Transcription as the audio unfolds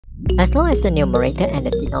As long as the numerator and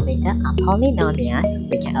the denominator are polynomials,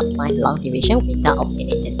 we can apply log division without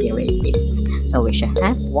obtaining the derivatives. So we should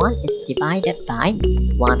have 1 is divided by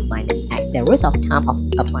 1 minus x. The rules of thumb of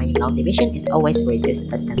applying log division is always reduce the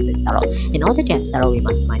term to 0. In order to have 0, we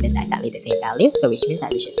must minus exactly the same value. So which means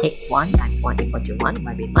that we should take 1 times 1 equal to 1.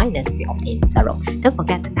 When we minus, we obtain 0. Don't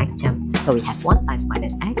forget the next term. So we have 1 times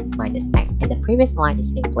minus x minus x. And the previous line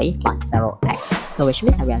is simply plus 0x. So which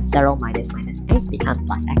means that we have 0 minus x become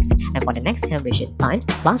plus x. And for the next term, we should times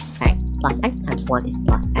plus x. Plus x times 1 is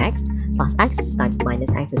plus x. Plus x times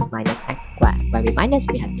minus x is minus x squared. When we minus,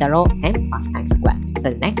 we have 0 and plus x squared.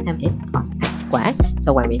 So the next term is plus x squared.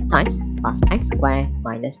 So when we times plus x squared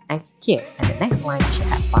minus x cubed. And the next line, we should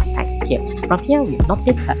have plus x cubed. From here, we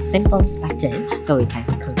notice a simple pattern. So we can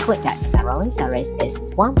conclude that the Maclaurin series is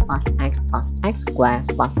 1 plus x squared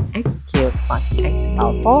plus x cubed plus x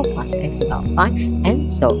power 4 plus x power 5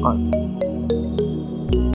 and so on.